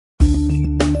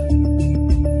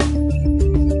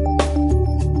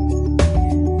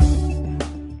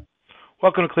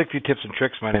Welcome to ClickView Tips and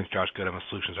Tricks. My name is Josh Good. I'm a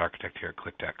Solutions Architect here at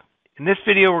ClickTech. In this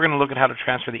video, we're going to look at how to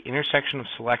transfer the intersection of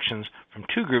selections from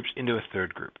two groups into a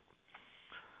third group.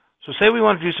 So say we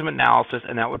want to do some analysis,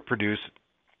 and that would produce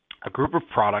a group of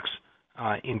products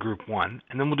in Group 1.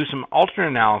 And then we'll do some alternate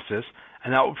analysis,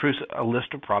 and that will produce a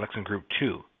list of products in Group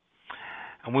 2.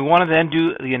 And we want to then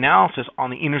do the analysis on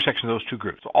the intersection of those two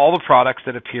groups, so all the products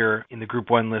that appear in the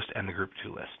Group 1 list and the Group 2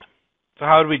 list. So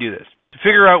how do we do this? To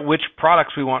figure out which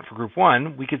products we want for Group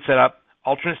 1, we could set up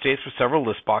alternate states for several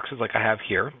list boxes like I have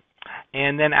here.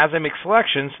 And then as I make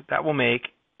selections, that will make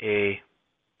a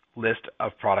list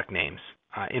of product names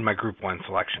in my Group 1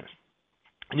 selections.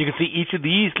 And you can see each of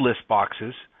these list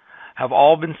boxes have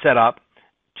all been set up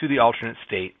to the alternate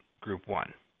state Group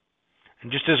 1.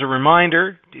 And just as a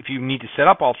reminder, if you need to set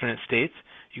up alternate states,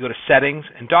 you go to Settings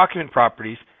and Document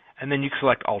Properties, and then you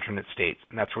select alternate states.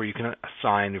 And that's where you can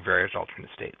assign the various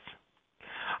alternate states.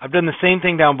 I've done the same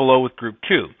thing down below with Group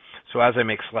 2. So as I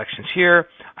make selections here,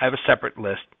 I have a separate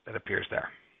list that appears there.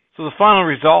 So the final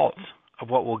result of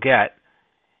what we'll get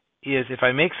is if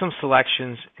I make some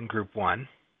selections in Group 1, and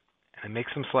I make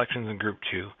some selections in Group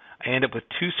 2, I end up with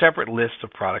two separate lists of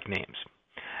product names.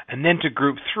 And then to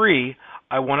Group 3,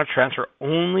 I want to transfer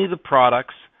only the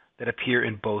products that appear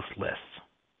in both lists.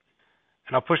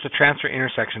 And I'll push the Transfer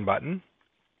Intersection button,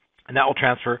 and that will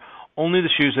transfer only the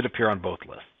shoes that appear on both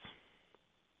lists.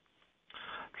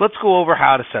 Let's go over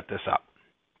how to set this up.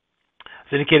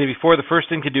 As indicated before, the first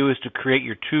thing to do is to create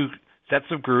your two sets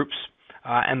of groups,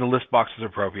 and the list box is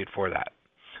appropriate for that.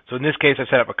 So in this case, I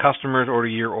set up a customer's order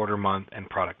year, order month, and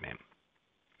product name.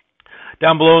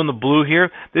 Down below in the blue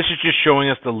here, this is just showing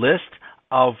us the list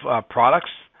of products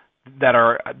that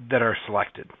are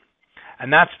selected.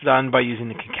 And that's done by using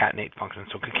the concatenate function.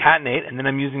 So concatenate, and then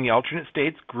I'm using the alternate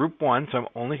states, Group 1, so I'm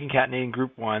only concatenating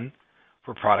Group 1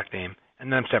 for product name,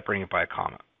 and then I'm separating it by a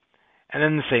comma. And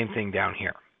then the same thing down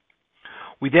here.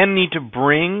 We then need to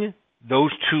bring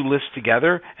those two lists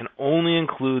together and only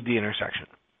include the intersection.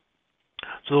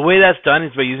 So the way that's done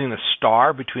is by using the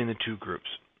star between the two groups.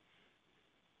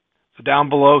 So down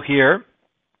below here,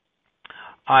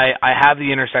 I have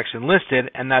the intersection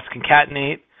listed, and that's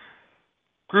concatenate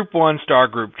Group 1 star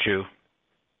Group 2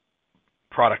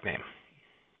 product name.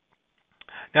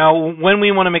 Now, when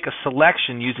we want to make a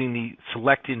selection using the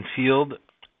select in field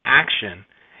action,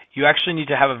 you actually need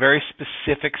to have a very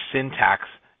specific syntax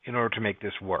in order to make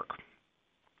this work.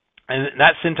 And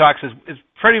that syntax is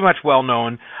pretty much well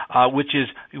known, which is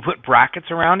you put brackets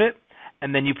around it,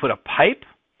 and then you put a pipe,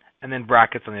 and then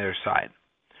brackets on the other side.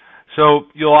 So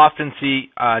you'll often see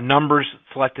numbers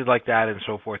selected like that and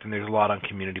so forth, and there's a lot on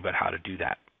community about how to do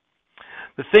that.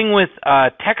 The thing with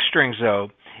text strings, though,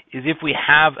 is if we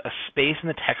have a space in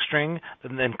the text string,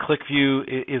 then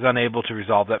ClickView is unable to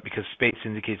resolve that because space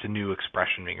indicates a new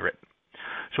expression being written.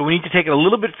 So we need to take it a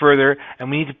little bit further,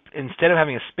 and we need to, instead of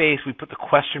having a space, we put the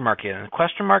question mark in. And the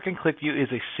question mark in ClickView is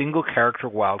a single character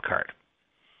wildcard.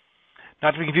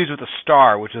 Not to be confused with a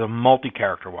star, which is a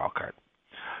multi-character wildcard.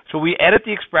 So we edit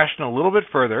the expression a little bit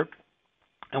further,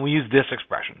 and we use this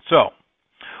expression. So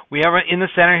we have in the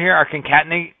center here our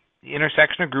concatenate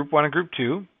intersection of Group 1 and Group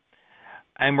 2,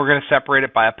 and we're going to separate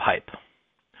it by a pipe.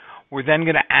 We're then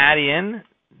going to add in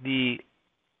the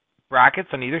brackets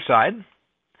on either side,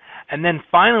 and then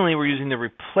finally we're using the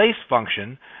replace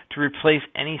function to replace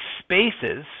any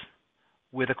spaces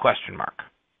with a question mark.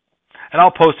 And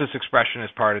I'll post this expression as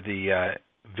part of the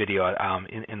video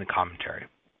in the commentary.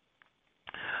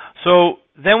 So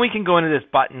then we can go into this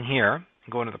button here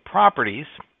and go into the properties,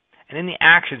 and in the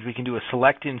actions we can do a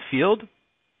select in field,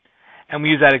 and we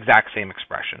use that exact same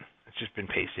expression. It's just been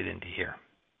pasted into here.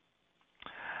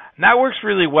 And that works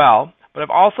really well, but I've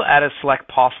also added select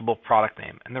possible product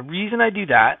name. And the reason I do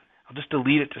that, I'll just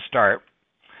delete it to start,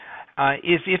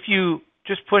 is if you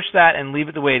just push that and leave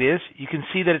it the way it is, you can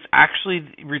see that it actually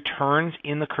returns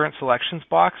in the current selections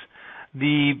box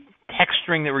the text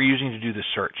string that we're using to do the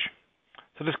search.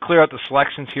 So just clear out the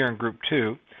selections here in Group 2.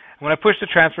 And when I push the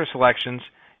transfer selections,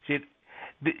 see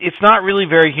it's not really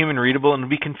very human readable and it'll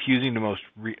be confusing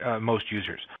to most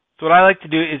users. So what I like to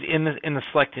do is in the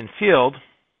select in field,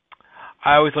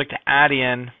 I always like to add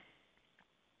in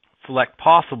select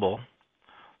possible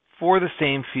for the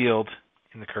same field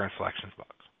in the current selections box.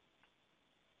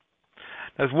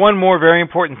 There's one more very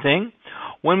important thing.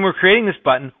 When we're creating this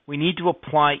button, we need to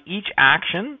apply each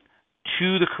action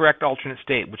to the correct alternate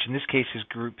state, which in this case is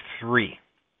Group 3.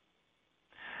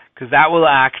 Because that will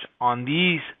act on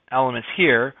these elements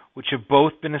here, which have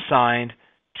both been assigned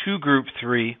to Group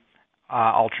 3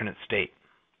 alternate state.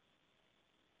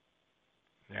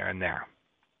 There and there.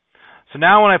 So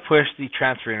now when I push the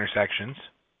transfer intersections,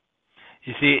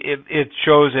 You see, it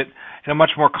shows it in a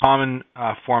much more common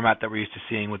format that we're used to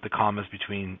seeing with the commas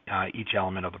between each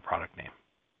element of the product name.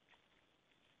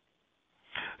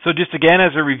 So just again,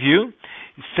 as a review,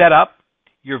 you set up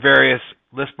your various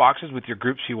list boxes with your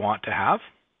groups you want to have.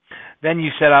 Then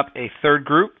you set up a third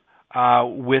group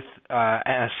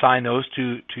and assign those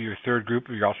to your third group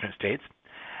of your alternate states.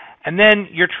 And then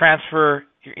your transfer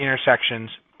your intersections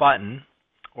button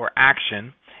or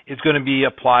action is going to be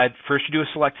applied. First, you do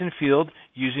a select in field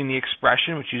using the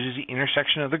expression, which uses the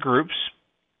intersection of the groups,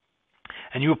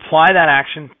 and you apply that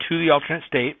action to the alternate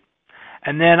state.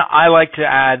 And then I like to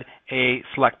add a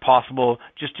select possible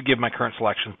just to give my current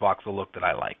selections box the look that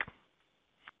I like.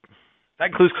 That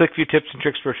concludes ClickView tips and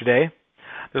tricks for today.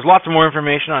 There's lots of more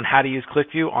information on how to use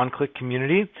ClickView on Click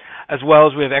Community, as well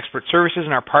as we have expert services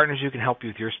and our partners who can help you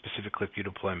with your specific ClickView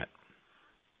deployment.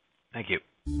 Thank you.